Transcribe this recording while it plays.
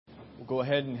go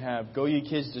ahead and have Go Ye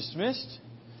Kids dismissed.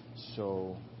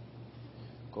 So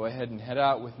go ahead and head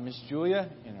out with Miss Julia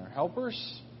and her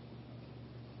helpers.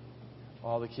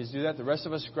 All the kids do that. The rest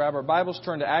of us grab our Bibles,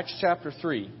 turn to Acts chapter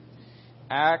 3.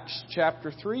 Acts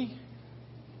chapter 3.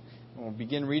 And we'll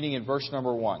begin reading in verse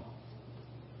number 1.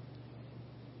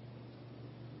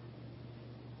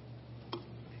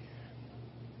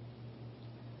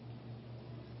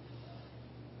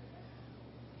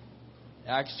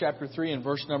 Acts chapter 3 and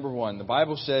verse number 1. The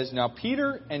Bible says, "Now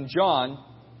Peter and John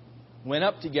went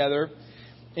up together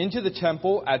into the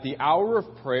temple at the hour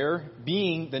of prayer,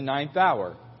 being the 9th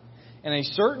hour. And a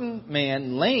certain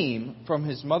man, lame from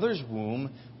his mother's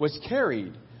womb, was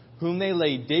carried, whom they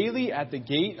laid daily at the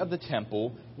gate of the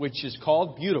temple, which is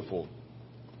called Beautiful,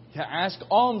 to ask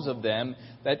alms of them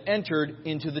that entered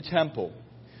into the temple.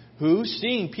 Who,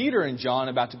 seeing Peter and John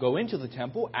about to go into the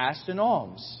temple, asked an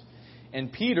alms. And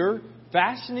Peter,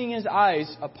 fastening his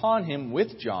eyes upon him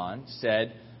with John,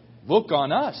 said, Look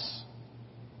on us.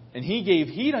 And he gave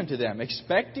heed unto them,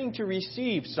 expecting to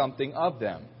receive something of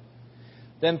them.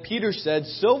 Then Peter said,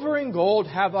 Silver and gold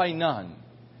have I none,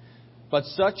 but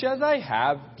such as I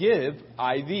have give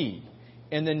I thee.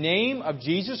 In the name of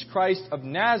Jesus Christ of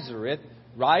Nazareth,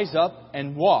 rise up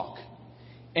and walk.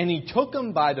 And he took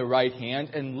him by the right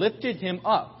hand and lifted him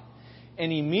up.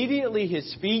 And immediately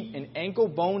his feet and ankle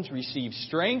bones received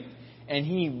strength, and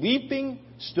he leaping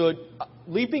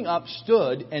up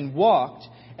stood and walked,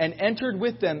 and entered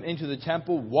with them into the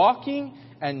temple, walking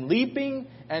and leaping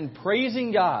and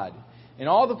praising God. And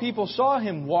all the people saw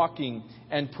him walking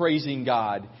and praising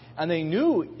God. And they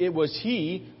knew it was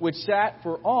he which sat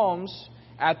for alms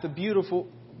at the beautiful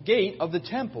gate of the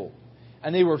temple.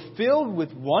 And they were filled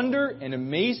with wonder and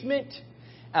amazement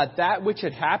at that which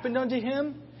had happened unto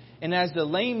him. And as the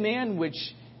lame man which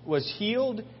was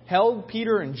healed held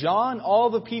Peter and John, all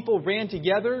the people ran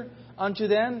together unto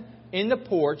them in the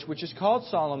porch, which is called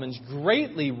Solomon's,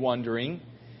 greatly wondering.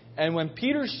 And when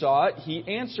Peter saw it, he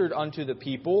answered unto the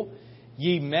people,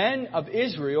 Ye men of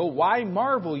Israel, why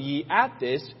marvel ye at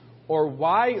this? Or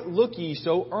why look ye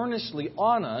so earnestly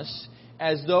on us,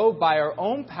 as though by our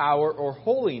own power or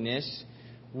holiness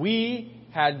we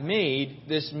had made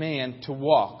this man to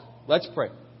walk? Let's pray.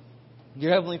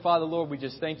 Dear Heavenly Father, Lord, we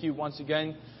just thank you once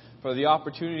again for the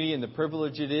opportunity and the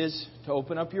privilege it is to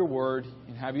open up your word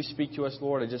and have you speak to us,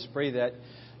 Lord. I just pray that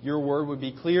your word would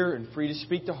be clear and free to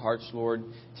speak to hearts, Lord,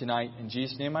 tonight. In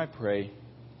Jesus' name I pray.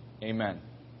 Amen.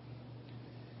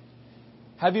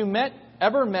 Have you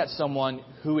ever met someone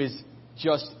who is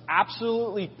just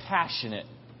absolutely passionate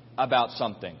about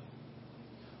something?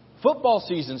 Football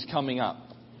season's coming up.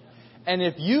 And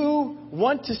if you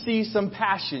want to see some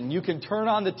passion, you can turn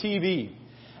on the TV.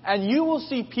 And you will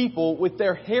see people with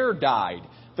their hair dyed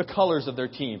the colors of their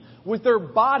team, with their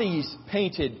bodies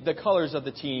painted the colors of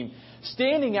the team,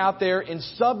 standing out there in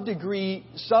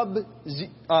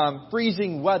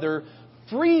freezing weather,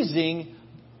 freezing,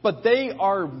 but they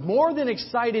are more than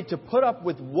excited to put up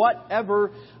with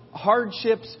whatever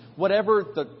hardships, whatever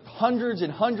the hundreds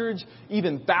and hundreds,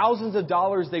 even thousands of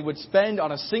dollars they would spend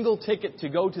on a single ticket to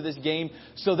go to this game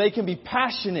so they can be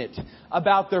passionate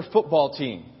about their football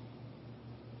team.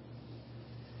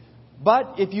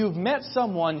 But if you've met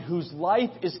someone whose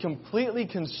life is completely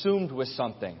consumed with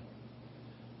something,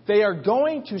 they are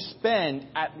going to spend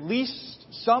at least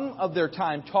some of their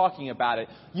time talking about it.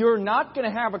 You're not going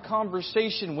to have a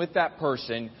conversation with that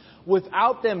person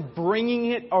without them bringing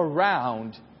it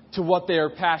around to what they are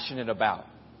passionate about.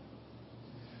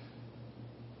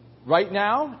 Right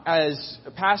now, as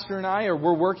Pastor and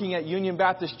we're working at Union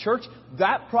Baptist Church,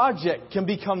 that project can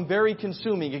become very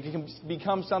consuming. It can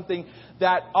become something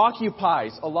that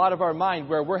occupies a lot of our mind,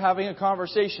 where we're having a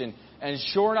conversation, and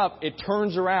sure enough, it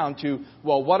turns around to,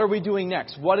 well, what are we doing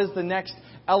next? What is the next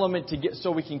element to get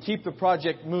so we can keep the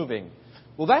project moving?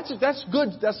 Well, that's good.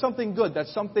 That's something good.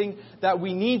 That's something that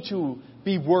we need to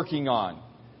be working on.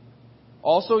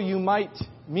 Also, you might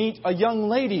meet a young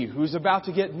lady who's about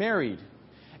to get married.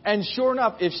 And sure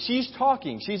enough, if she's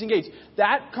talking, she's engaged,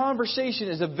 that conversation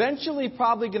is eventually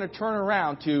probably going to turn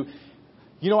around to,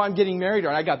 I'm getting married, or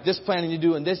I got this planning to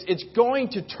do and this. It's going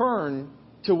to turn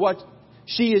to what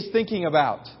she is thinking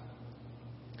about.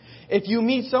 If you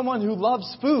meet someone who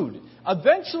loves food,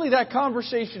 eventually that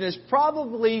conversation is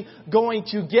probably going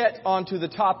to get onto the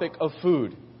topic of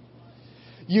food.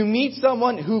 You meet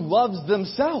someone who loves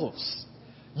themselves.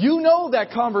 You know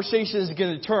that conversation is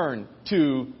going to turn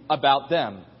to about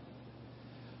them.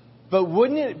 But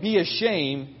wouldn't it be a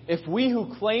shame if we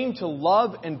who claim to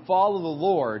love and follow the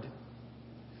Lord,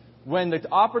 when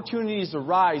the opportunities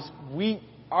arise,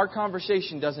 our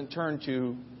conversation doesn't turn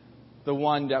to the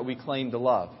one that we claim to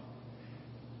love?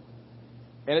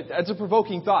 And it's a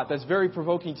provoking thought. That's very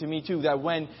provoking to me too.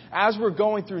 That as we're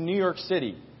going through New York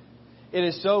City, it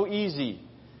is so easy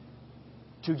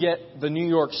to get the New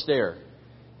York stare.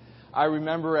 I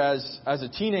remember as a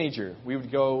teenager, we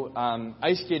would go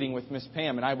ice skating with Miss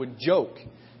Pam, and I would joke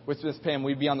with Miss Pam.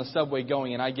 We'd be on the subway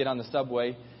going, and I'd get on the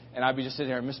subway, and I'd be just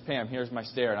sitting there, Miss Pam, here's my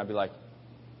stare. And I'd be like,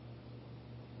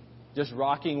 just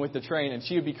rocking with the train. And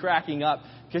she would be cracking up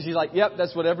because she's like, yep,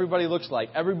 that's what everybody looks like.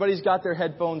 Everybody's got their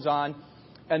headphones on,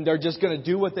 and they're just going to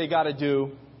do what they got to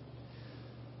do.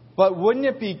 But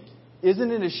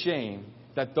isn't it a shame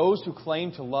that those who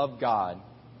claim to love God,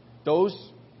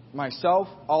 myself,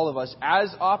 all of us,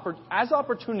 as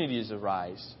opportunities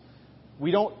arise,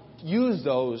 we don't use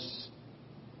those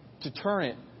to turn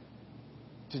it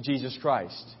to Jesus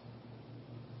Christ.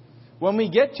 When we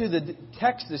get to the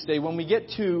text this day, when we get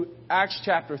to Acts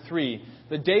chapter 3,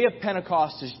 the day of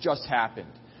Pentecost has just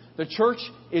happened. The church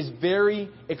is very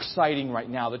exciting right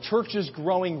now. The church is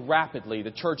growing rapidly,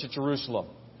 the church at Jerusalem.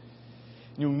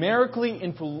 Numerically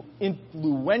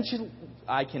influential,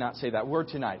 I cannot say that word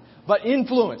tonight, but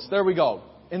influence, there we go.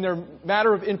 In their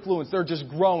matter of influence, they're just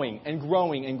growing and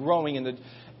growing and growing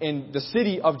in the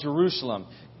city of Jerusalem.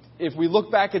 If we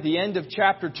look back at the end of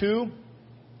chapter 2,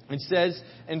 it says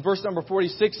in verse number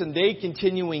 46, and they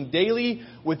continuing daily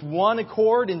with one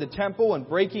accord in the temple and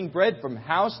breaking bread from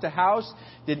house to house,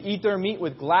 did eat their meat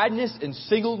with gladness and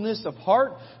singleness of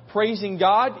heart, praising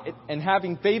God and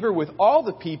having favor with all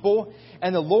the people.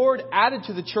 And the Lord added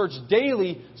to the church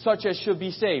daily such as should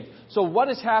be saved. So what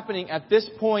is happening at this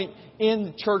point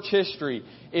in church history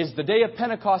is the day of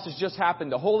Pentecost has just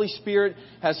happened. The Holy Spirit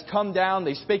has come down.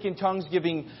 They spake in tongues,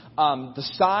 giving the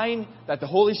sign that the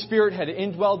Holy Spirit had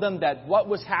indwelled them, that what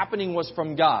was happening was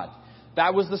from God.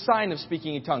 That was the sign of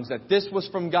speaking in tongues, that this was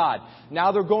from God.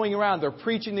 Now they're going around, they're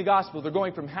preaching the gospel, they're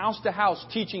going from house to house,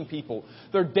 teaching people.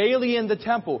 They're daily in the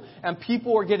temple, and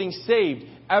people are getting saved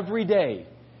every day.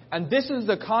 And this is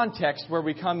the context where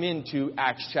we come into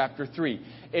Acts chapter 3.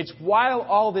 It's while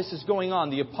all this is going on,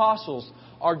 the apostles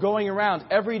are going around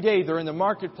every day. They're in the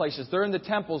marketplaces, they're in the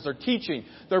temples, they're teaching,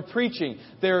 they're preaching.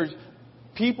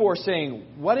 People are saying,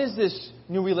 what is this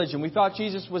new religion? We thought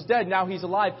Jesus was dead, now He's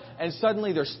alive. And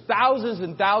suddenly there's thousands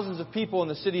and thousands of people in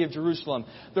the city of Jerusalem.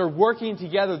 They're working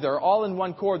together, they're all in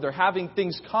one accord, they're having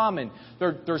things common.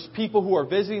 There's people who are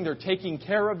visiting, they're taking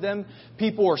care of them.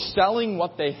 People are selling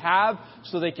what they have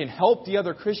so they can help the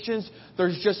other Christians.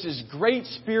 There's just this great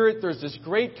spirit, there's this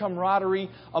great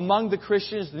camaraderie among the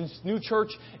Christians. This new church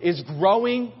is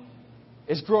growing.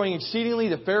 It's growing exceedingly.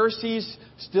 The Pharisees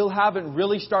still haven't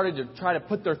really started to try to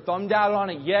put their thumb down on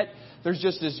it yet. There's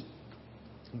just this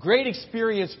great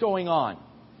experience going on.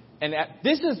 And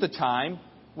this is the time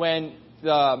when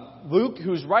Luke,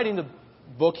 who's writing the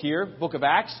book here, book of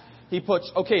Acts, he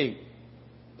puts, okay,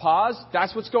 pause,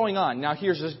 that's what's going on. Now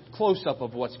here's a close-up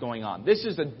of what's going on. This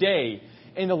is a day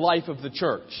in the life of the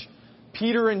church.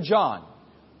 Peter and John,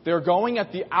 they're going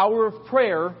at the hour of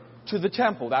prayer to the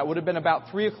temple. That would have been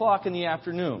about 3 o'clock in the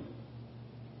afternoon.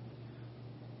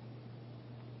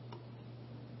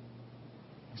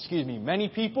 Many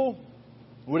people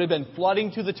would have been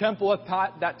flooding to the temple at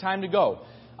that time to go.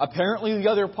 Apparently the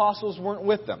other apostles weren't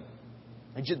with them.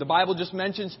 The Bible just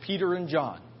mentions Peter and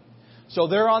John. So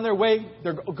they're on their way.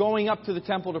 They're going up to the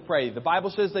temple to pray. The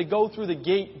Bible says they go through the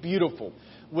gate beautiful,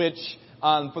 which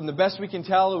from the best we can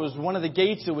tell, it was one of the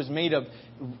gates. It was made of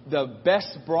the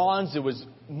best bronze. It was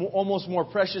almost more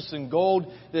precious than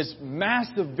gold. This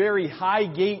massive, very high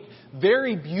gate,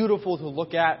 very beautiful to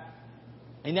look at.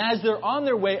 And as they're on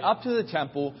their way up to the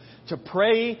temple to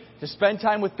pray, to spend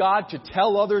time with God, to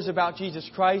tell others about Jesus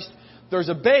Christ, there's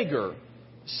a beggar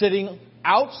sitting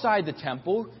outside the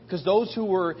temple, because those who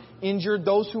were injured,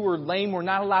 those who were lame were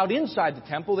not allowed inside the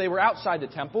temple. They were outside the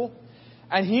temple.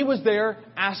 And he was there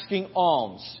asking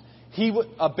alms.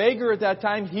 A beggar at that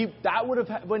time, that would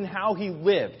have been how he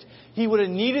lived. He would have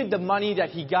needed the money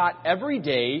that he got every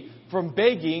day from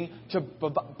begging to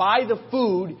buy the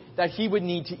food that he would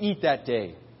need to eat that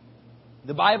day.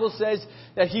 The Bible says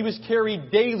that he was carried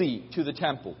daily to the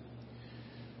temple.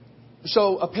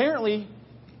 So apparently,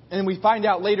 and we find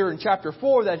out later in chapter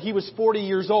 4 that he was 40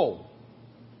 years old.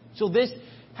 So this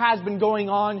has been going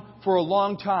on for a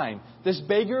long time. This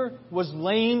beggar was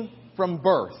lame from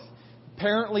birth.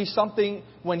 Apparently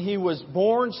when he was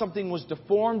born, something was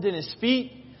deformed in his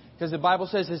feet. Because the Bible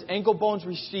says his ankle bones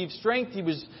received strength. He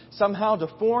was somehow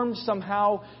deformed,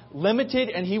 somehow limited,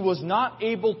 and he was not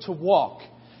able to walk.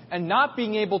 And not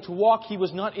being able to walk, he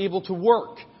was not able to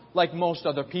work like most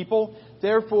other people.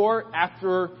 Therefore,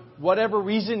 after whatever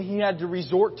reason, he had to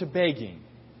resort to begging.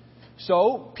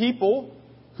 So, people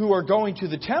who are going to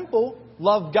the temple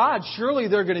love God, surely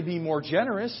they're going to be more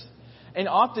generous. And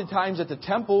oftentimes at the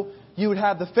temple, you would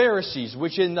have the Pharisees,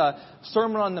 which in the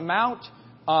Sermon on the Mount,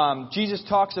 Jesus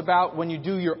talks about when you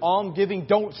do your almsgiving,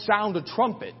 don't sound a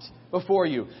trumpet before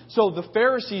you. So the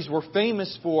Pharisees were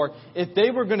famous for, if they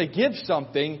were going to give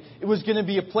something, it was going to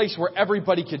be a place where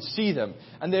everybody could see them.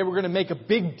 And they were going to make a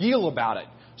big deal about it.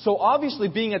 So obviously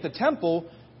being at the temple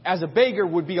as a beggar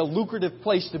would be a lucrative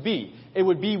place to be. It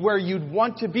would be where you'd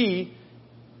want to be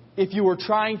if you were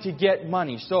trying to get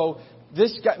money. So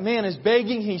this man is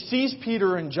begging. He sees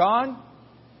Peter and John.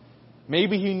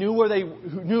 Maybe he knew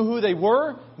who they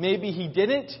were. Maybe he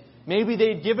didn't. Maybe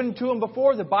they'd given to him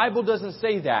before. The Bible doesn't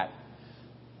say that.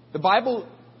 The Bible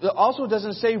also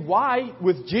doesn't say why,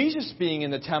 with Jesus being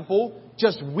in the temple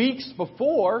just weeks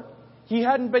before, he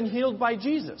hadn't been healed by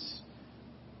Jesus.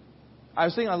 I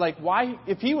was thinking, like, why,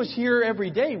 if he was here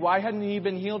every day, why hadn't he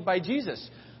been healed by Jesus?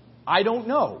 I don't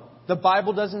know. The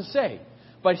Bible doesn't say.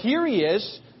 But here he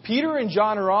is. Peter and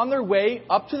John are on their way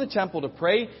up to the temple to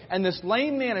pray, and this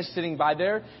lame man is sitting by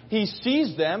there. He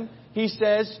sees them. He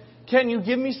says, "Can you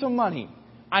give me some money?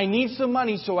 I need some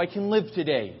money so I can live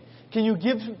today. Can you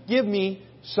give me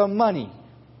some money?"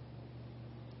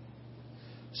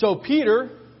 So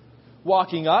Peter,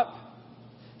 walking up,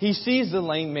 he sees the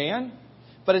lame man,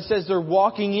 but it says they're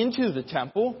walking into the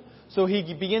temple. So he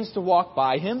begins to walk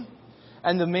by him,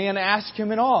 and the man asks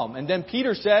him an alms. And then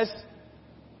Peter says,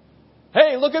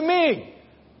 "Hey, look at me."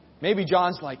 Maybe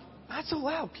John's like, "Not so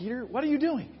loud, Peter. What are you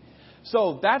doing?"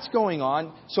 So that's going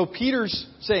on. So Peter's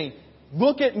saying,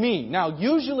 "Look at me." Now,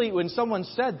 usually when someone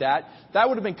said that, that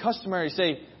would have been customary to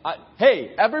say,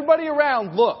 "Hey, everybody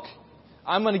around, look.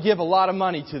 I'm going to give a lot of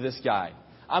money to this guy.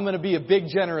 I'm going to be a big,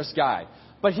 generous guy."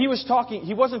 But he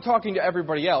wasn't talking to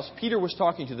everybody else. Peter was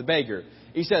talking to the beggar.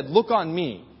 He said, "Look on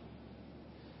me."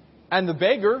 And the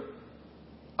beggar,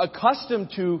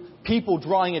 accustomed to people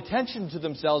drawing attention to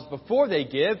themselves before they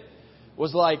give,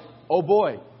 was like, "Oh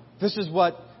boy, this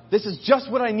is just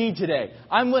what I need today.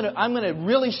 I'm gonna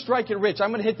really strike it rich.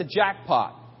 I'm gonna hit the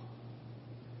jackpot."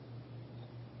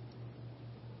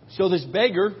 So this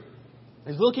beggar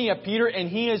is looking at Peter, and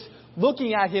he is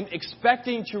looking at him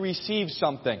expecting to receive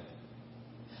something.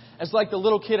 It's like the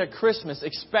little kid at Christmas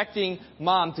expecting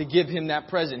mom to give him that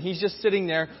present. He's just sitting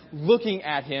there looking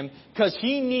at him because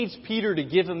he needs Peter to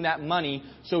give him that money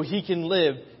so he can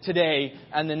live today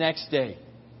and the next day.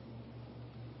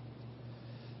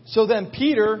 So then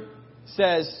Peter's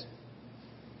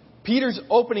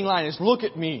opening line is, "Look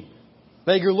at me."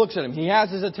 Beggar looks at him. He has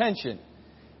his attention.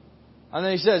 And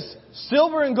then he says,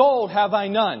 "Silver and gold have I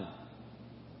none."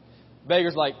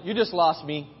 Beggar's like, "You just lost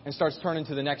me," and starts turning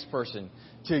to the next person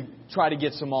to try to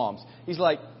get some alms. He's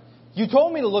like, "You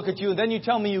told me to look at you, and then you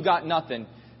tell me you got nothing.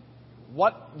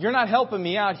 What? You're not helping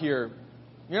me out here.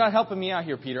 You're not helping me out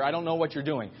here, Peter. I don't know what you're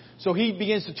doing." So he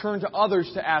begins to turn to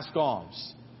others to ask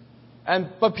alms.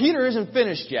 But Peter isn't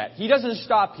finished yet. He doesn't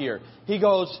stop here. He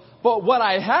goes, "But what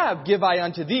I have give I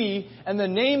unto thee, in the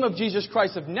name of Jesus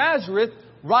Christ of Nazareth,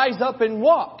 rise up and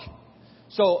walk."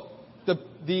 So the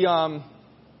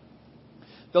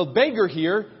beggar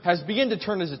here has begun to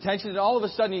turn his attention, and all of a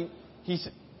sudden he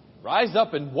said, "Rise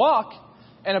up and walk."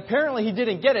 And apparently he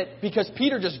didn't get it because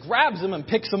Peter just grabs him and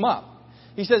picks him up.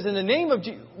 He says, "In the name of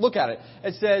Jesus," look at it.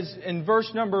 It says in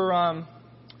verse number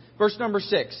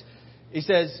 6. He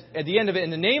says at the end of it, "In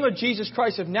the name of Jesus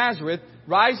Christ of Nazareth,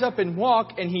 rise up and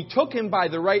walk." And he took him by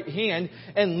the right hand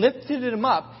and lifted him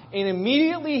up. And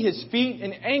immediately his feet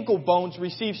and ankle bones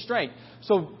received strength.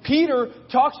 So Peter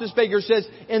talks to this beggar, says,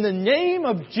 "In the name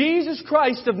of Jesus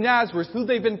Christ of Nazareth," who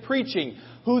they've been preaching,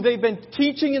 who they've been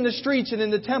teaching in the streets and in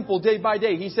the temple day by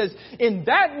day. He says, "In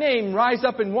that name, rise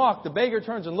up and walk." The beggar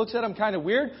turns and looks at him kind of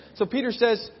weird. So Peter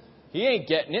says, he ain't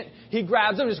getting it. He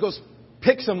grabs him, just goes,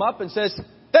 picks him up and says,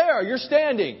 "There, you're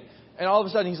standing." And all of a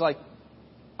sudden he's like,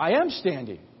 "I am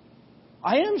standing.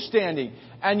 I am standing."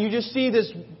 And you just see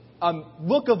this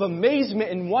look of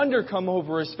amazement and wonder come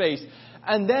over his face.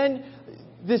 And then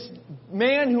this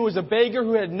man who was a beggar,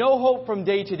 who had no hope from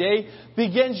day to day,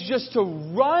 begins just to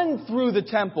run through the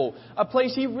temple, a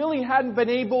place he really hadn't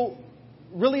been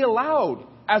really allowed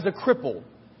as a cripple,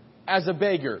 as a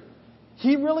beggar.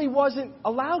 He really wasn't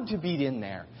allowed to be in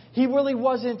there. He really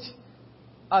wasn't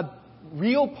a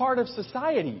real part of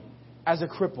society as a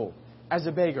cripple, as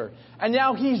a beggar. And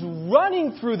now he's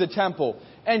running through the temple,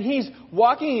 and he's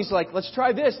walking. He's like, "Let's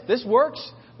try this. This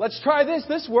works. Let's try this.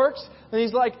 This works." And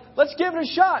he's like, "Let's give it a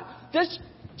shot. Just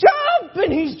jump!"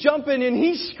 And he's jumping and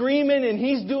he's screaming and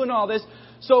he's doing all this.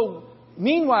 So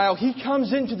meanwhile, he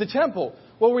comes into the temple.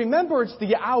 Well, remember, it's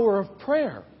the hour of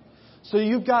prayer. So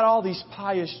you've got all these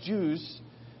pious Jews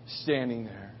standing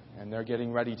there. And they're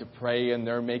getting ready to pray, and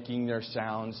they're making their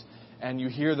sounds. And you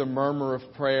hear the murmur of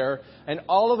prayer. And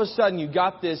all of a sudden, you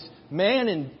got this man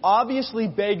in obviously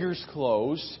beggar's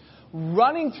clothes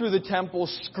running through the temple,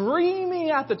 screaming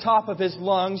at the top of his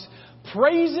lungs,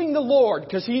 praising the Lord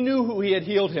because he knew who he had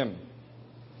healed him.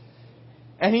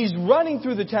 And he's running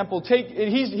through the temple.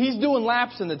 He's doing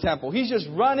laps in the temple. He's just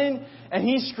running and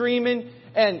he's screaming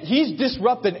and he's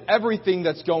disrupting everything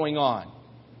that's going on.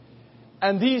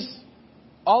 And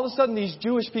all of a sudden these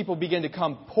Jewish people begin to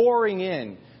come pouring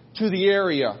in to the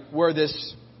area where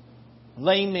this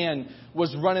lame man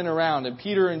was running around. And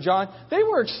Peter and John, they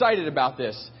were excited about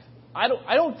this. I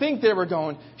don't think they were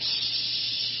going,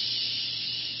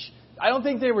 shh. I don't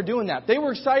think they were doing that. They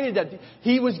were excited that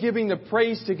he was giving the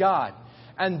praise to God.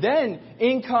 And then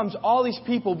in comes all these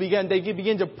people begin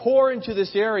to pour into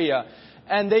this area.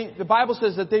 And the Bible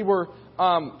says that they were,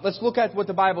 let's look at what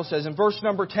the Bible says in verse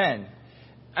number 10.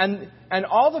 And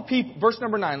all the people, verse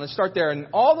number 9, let's start there. And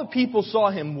all the people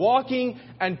saw him walking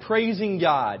and praising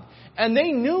God. And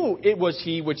they knew it was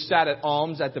he which sat at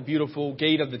alms at the beautiful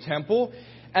gate of the temple.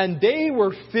 And they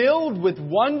were filled with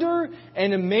wonder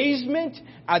and amazement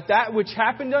at that which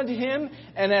happened unto him.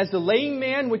 And as the lame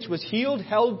man which was healed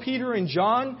held Peter and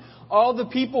John, all the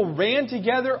people ran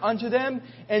together unto them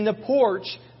in the porch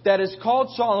that is called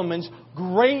Solomon's,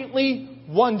 greatly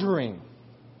wondering.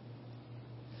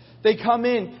 They come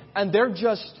in and they're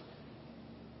just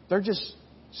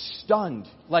stunned.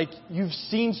 Like you've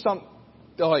seen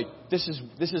like this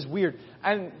is weird.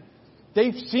 And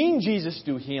they've seen Jesus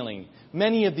do healing.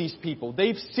 Many of these people.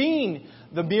 They've seen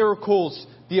the miracles.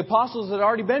 The apostles had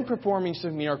already been performing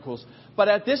some miracles. But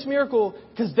at this miracle,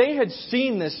 because they had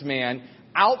seen this man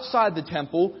outside the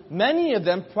temple, many of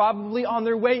them probably on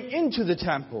their way into the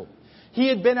temple. He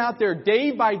had been out there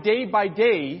day by day by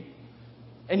day,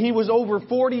 and he was over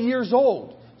 40 years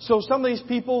old. So some of these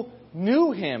people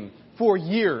knew him for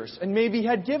years and maybe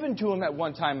had given to him at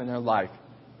one time in their life.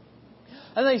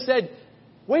 And they said,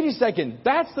 wait a second,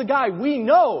 that's the guy. We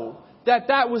know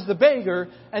that was the beggar,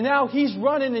 and now he's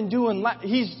running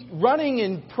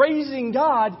and praising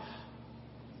God.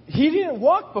 He didn't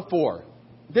walk before.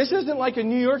 This isn't like a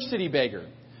New York City beggar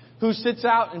who sits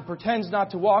out and pretends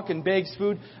not to walk and begs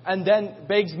food and then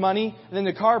begs money, and then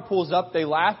the car pulls up, they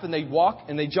laugh and they walk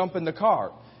and they jump in the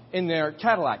car in their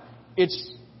Cadillac.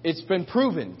 It's been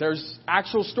proven. There's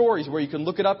actual stories where you can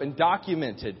look it up and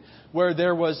document it, where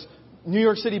there was New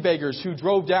York City beggars who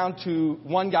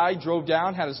one guy drove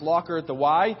down, had his locker at the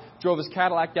Y, drove his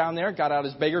Cadillac down there, got out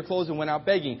his beggar clothes and went out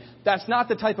begging. That's not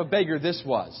the type of beggar this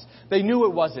was. They knew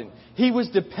it wasn't. He was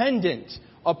dependent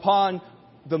upon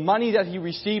the money that he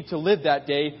received to live that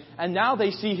day, and now they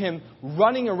see him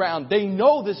running around. They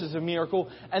know this is a miracle,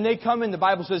 and they come in, the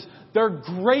Bible says, they're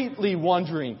greatly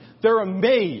wondering. They're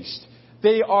amazed.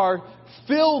 They are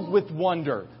filled with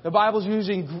wonder. The Bible's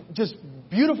using just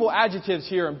beautiful adjectives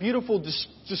here and beautiful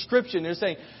description. They're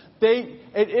saying,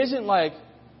 it isn't like,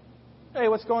 hey,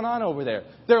 what's going on over there?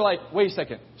 They're like, wait a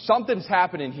second, something's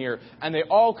happening here. And they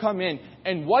all come in.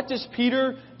 And what does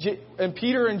Peter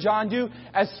and John do?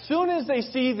 As soon as they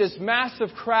see this massive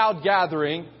crowd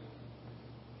gathering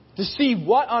to see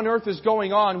what on earth is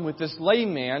going on with this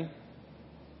lame man,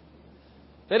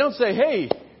 they don't say, hey,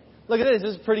 look at this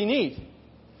is pretty neat.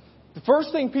 The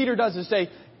first thing Peter does is say,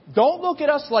 don't look at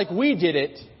us like we did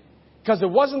it, because it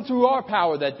wasn't through our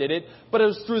power that did it, but it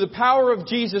was through the power of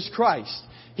Jesus Christ.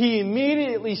 He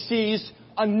immediately sees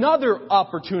another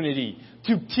opportunity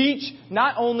to teach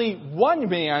not only one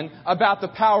man about the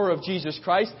power of Jesus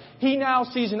Christ, he now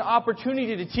sees an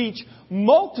opportunity to teach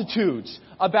multitudes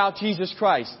about Jesus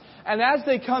Christ. And as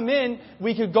they come in,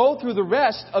 we could go through the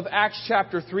rest of Acts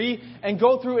chapter 3 and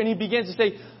go through, and he begins to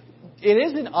say, it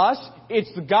isn't us,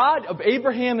 it's the God of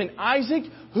Abraham and Isaac,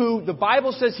 who the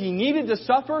Bible says he needed to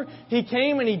suffer. He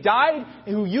came and he died,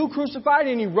 who you crucified,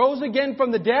 and he rose again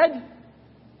from the dead.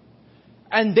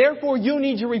 And therefore you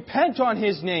need to repent on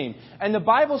his name. And the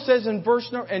Bible says in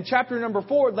chapter number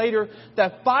 4 later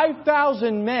that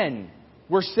 5,000 men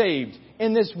were saved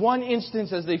in this one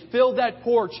instance as they filled that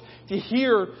porch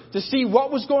to see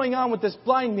what was going on with this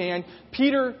blind man.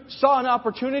 Peter saw an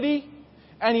opportunity,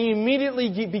 and he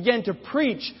immediately began to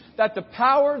preach that the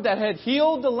power that had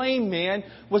healed the lame man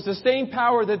was the same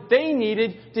power that they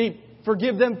needed to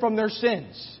forgive them from their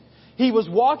sins. He was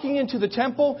walking into the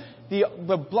temple.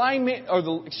 The blind man,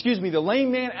 the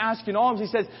lame man asking alms. He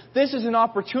says, this is an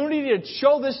opportunity to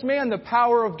show this man the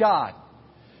power of God.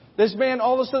 This man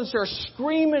all of a sudden starts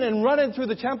screaming and running through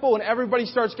the temple, and everybody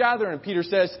starts gathering. And Peter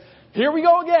says, here we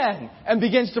go again, and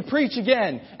begins to preach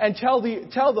again and tell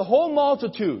the whole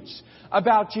multitudes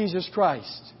about Jesus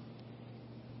Christ.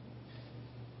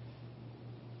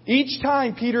 Each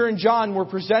time Peter and John were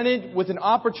presented with an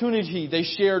opportunity, they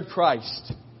shared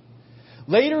Christ.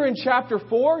 Later in chapter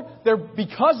 4,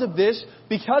 because of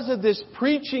this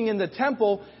preaching in the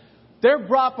temple, they're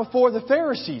brought before the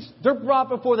Pharisees. They're brought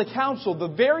before the council, the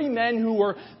very men who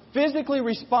were physically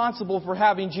responsible for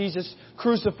having Jesus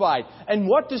crucified. And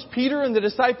what does Peter and the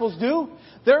disciples do?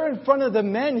 They're in front of the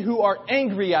men who are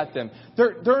angry at them.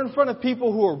 They're in front of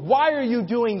people who are, why are you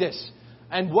doing this?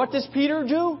 And what does Peter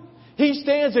do? He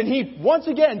stands and he once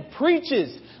again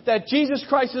preaches that Jesus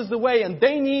Christ is the way and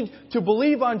they need to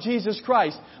believe on Jesus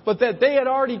Christ, but that they had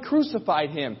already crucified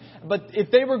Him. But if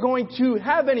they were going to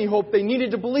have any hope, they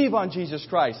needed to believe on Jesus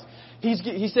Christ.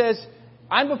 He says,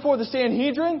 I'm before the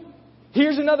Sanhedrin.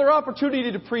 Here's another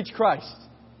opportunity to preach Christ.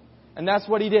 And that's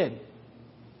what he did.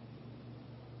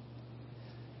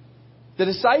 The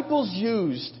disciples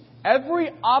used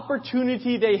every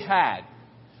opportunity they had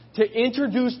to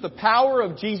introduce the power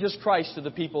of Jesus Christ to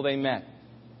the people they met.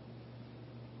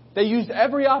 They used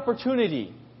every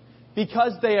opportunity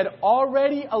because they had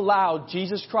already allowed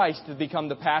Jesus Christ to become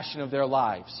the passion of their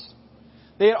lives.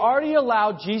 They had already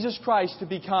allowed Jesus Christ to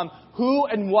become who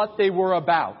and what they were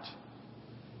about.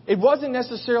 It wasn't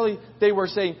necessarily they were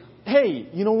saying, hey,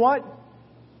 you know what?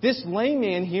 This lame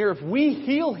man here, if we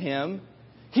heal him,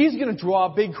 he's going to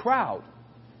draw a big crowd.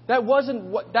 That wasn't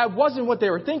what they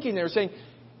were thinking. They were saying,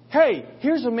 hey,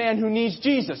 here's a man who needs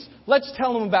Jesus. Let's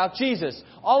tell him about Jesus.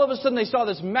 All of a sudden they saw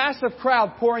this massive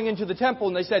crowd pouring into the temple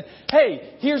and they said,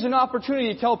 hey, here's an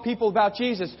opportunity to tell people about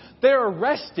Jesus. They're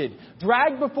arrested,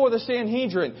 dragged before the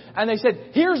Sanhedrin, and they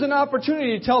said, here's an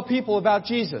opportunity to tell people about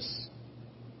Jesus.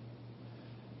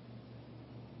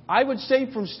 I would say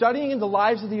from studying in the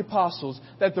lives of the apostles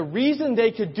that the reason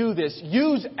they could do this,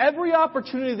 use every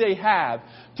opportunity they have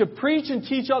to preach and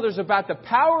teach others about the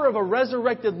power of a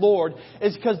resurrected Lord,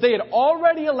 is because they had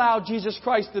already allowed Jesus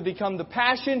Christ to become the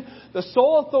passion, the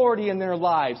sole authority in their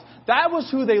lives. That was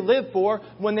who they lived for.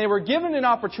 When they were given an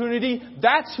opportunity,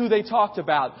 that's who they talked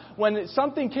about. When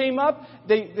something came up,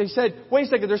 they said, wait a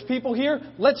second, there's people here,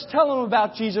 let's tell them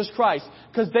about Jesus Christ.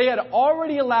 Because they had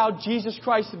already allowed Jesus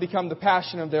Christ to become the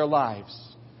passion of their lives.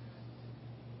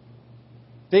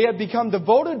 They had become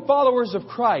devoted followers of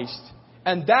Christ,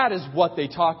 and that is what they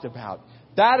talked about.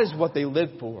 That is what they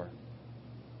lived for.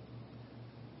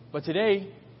 But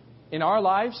today, in our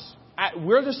lives,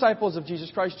 we're disciples of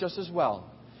Jesus Christ just as well.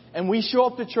 And we show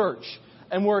up to church,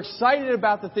 and we're excited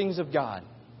about the things of God.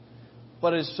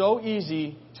 But it is so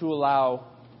easy to allow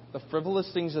the frivolous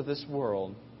things of this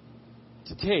world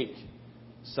to take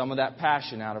some of that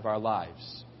passion out of our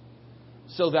lives,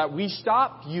 so that we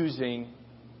stop using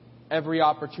every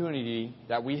opportunity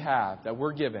that we have, that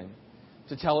we're given,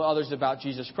 to tell others about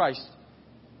Jesus Christ.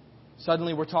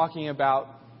 Suddenly we're talking about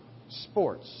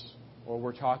sports, or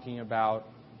we're talking about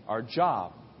our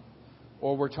job,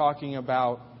 or we're talking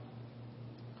about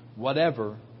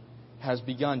whatever has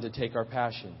begun to take our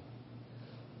passion.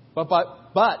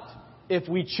 But if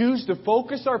we choose to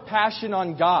focus our passion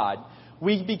on God,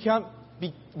 we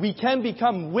can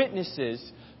become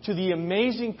witnesses to the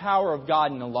amazing power of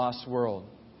God in a lost world.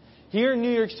 Here in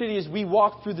New York City, as we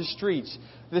walk through the streets,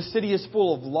 the city is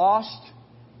full of lost,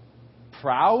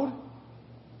 proud.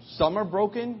 Some are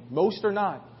broken, most are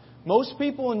not. Most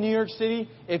people in New York City,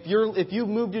 if you've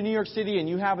moved to New York City and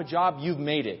you have a job, you've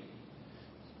made it.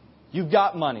 You've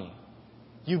got money.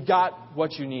 You've got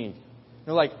what you need.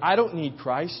 They're like, I don't need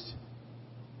Christ.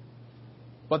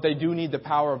 But they do need the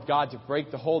power of God to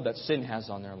break the hold that sin has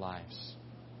on their lives,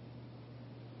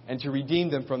 and to redeem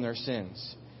them from their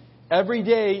sins. Every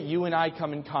day, you and I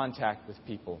come in contact with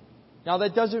people. Now,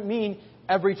 that doesn't mean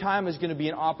every time is going to be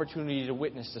an opportunity to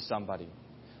witness to somebody.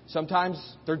 Sometimes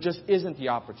there just isn't the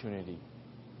opportunity.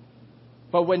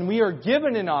 But when we are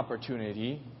given an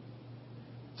opportunity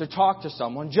to talk to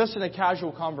someone, just in a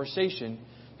casual conversation,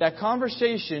 that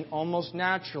conversation almost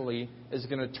naturally is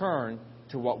going to turn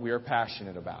to what we are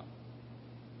passionate about.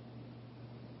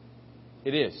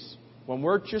 It is. When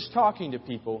we're just talking to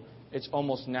people, it's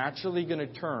almost naturally going to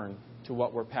turn to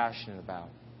what we're passionate about.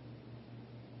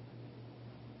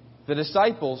 The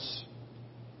disciples,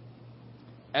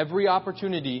 every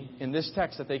opportunity in this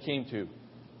text that they came to,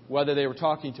 whether they were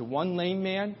talking to one lame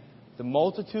man, the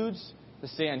multitudes, the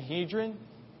Sanhedrin,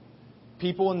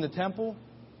 people in the temple,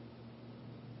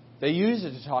 they used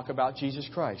it to talk about Jesus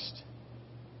Christ.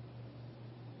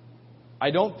 I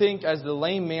don't think as the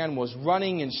lame man was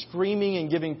running and screaming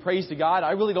and giving praise to God,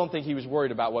 I really don't think he was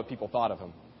worried about what people thought of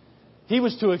him. He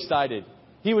was too excited.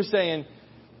 He was saying,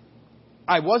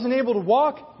 I wasn't able to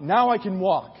walk, now I can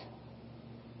walk.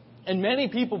 And many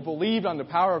people believed on the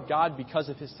power of God because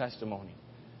of his testimony.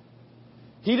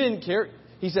 He didn't care.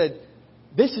 He said,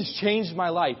 this has changed my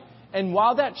life. And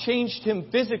while that changed him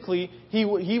physically, he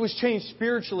was changed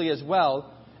spiritually as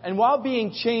well. And while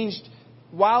being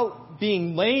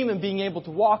lame and being able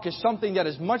to walk is something that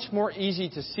is much more easy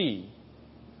to see,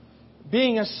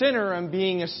 being a sinner and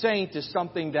being a saint is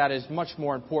something that is much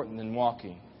more important than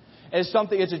walking. It's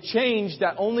a change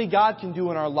that only God can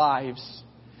do in our lives.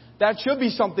 That should be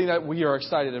something that we are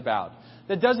excited about.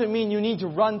 That doesn't mean you need to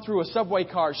run through a subway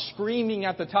car screaming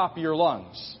at the top of your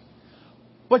lungs.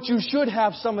 But you should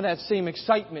have some of that same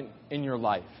excitement in your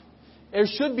life. There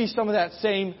should be some of that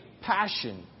same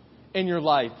passion in your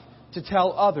life to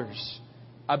tell others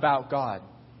about God.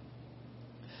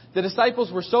 The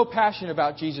disciples were so passionate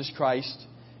about Jesus Christ.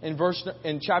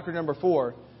 In chapter number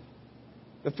 4,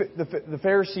 the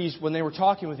Pharisees, when they were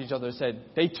talking with each other, said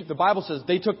the Bible says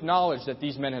they took knowledge that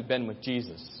these men had been with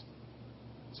Jesus.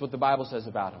 That's what the Bible says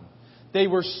about them. They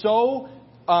were so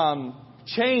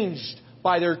changed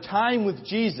by their time with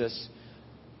Jesus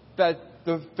that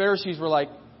the Pharisees were like,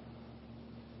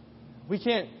 we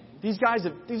can't. These guys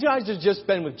have just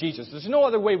been with Jesus. There's no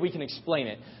other way we can explain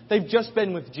it. They've just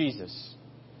been with Jesus.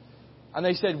 And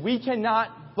they said, we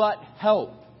cannot but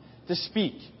help to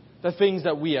speak the things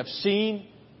that we have seen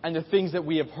and the things that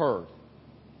we have heard.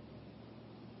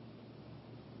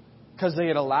 Because they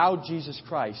had allowed Jesus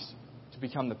Christ to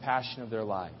become the passion of their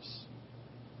lives.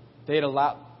 They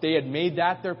had made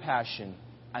that their passion,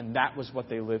 and that was what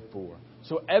they lived for.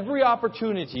 So every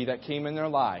opportunity that came in their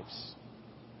lives,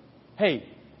 hey,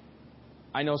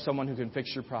 I know someone who can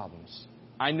fix your problems.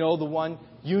 I know the one.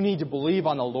 You need to believe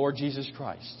on the Lord Jesus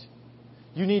Christ.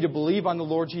 You need to believe on the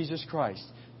Lord Jesus Christ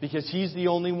because He's the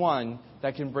only one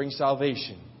that can bring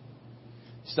salvation.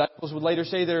 Disciples would later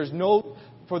say, there is no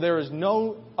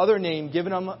other name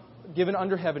given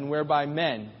under heaven whereby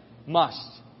men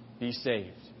must be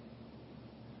saved.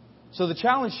 So the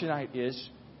challenge tonight is,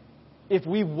 if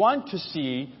we want to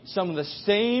see some of the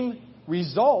same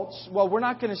results, well, we're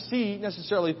not going to see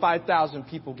necessarily 5,000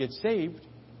 people get saved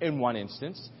in one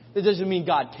instance. That doesn't mean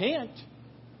God can't.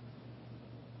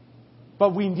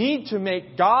 But we need to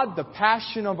make God the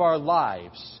passion of our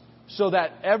lives so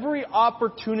that every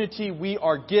opportunity we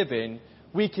are given,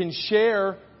 we can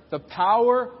share the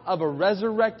power of a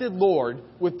resurrected Lord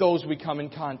with those we come in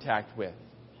contact with.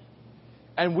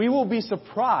 And we will be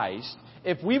surprised.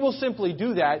 If we will simply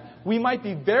do that, we might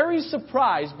be very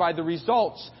surprised by the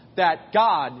results that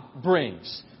God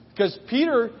brings. Because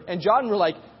Peter and John were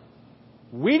like,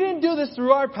 we didn't do this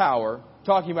through our power,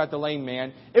 talking about the lame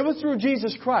man. It was through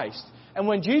Jesus Christ. And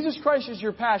when Jesus Christ is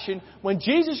your passion, when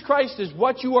Jesus Christ is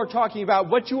what you are talking about,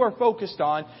 what you are focused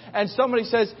on, and somebody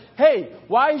says, hey,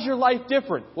 why is your life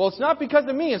different? Well, it's not because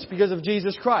of me, it's because of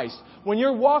Jesus Christ. When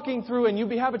you're walking through and you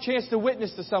have a chance to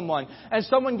witness to someone, and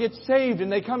someone gets saved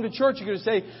and they come to church, you're going to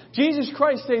say, Jesus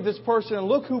Christ saved this person, and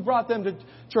look who brought them to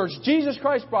church. Jesus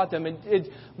Christ brought them.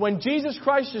 When Jesus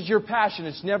Christ is your passion,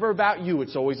 it's never about you,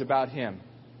 it's always about Him.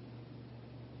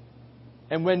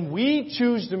 And when we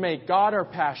choose to make God our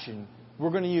passion, we're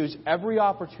going to use every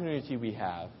opportunity we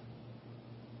have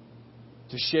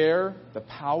to share the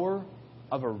power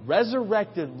of a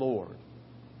resurrected Lord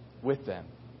with them.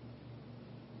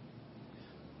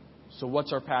 So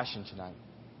what's our passion tonight?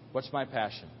 What's my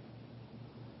passion?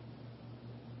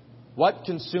 What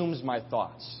consumes my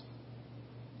thoughts?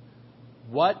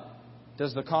 What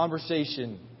does the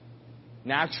conversation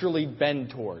naturally bend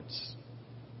towards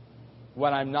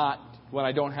when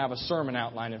I don't have a sermon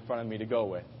outline in front of me to go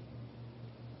with?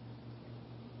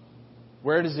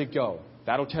 Where does it go?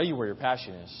 That'll tell you where your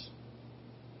passion is.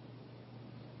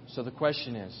 So the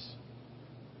question is,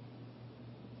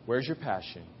 where's your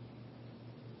passion?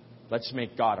 Let's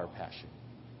make God our passion.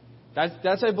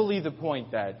 That's, I believe, the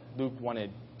point that Luke wanted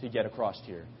to get across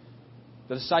here.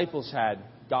 The disciples had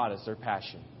God as their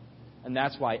passion. And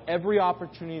that's why every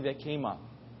opportunity that came up,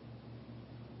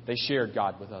 they shared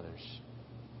God with others.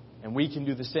 And we can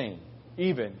do the same,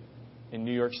 even in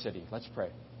New York City. Let's pray.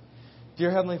 Dear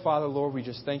Heavenly Father, Lord, we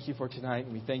just thank You for tonight.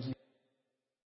 And we thank You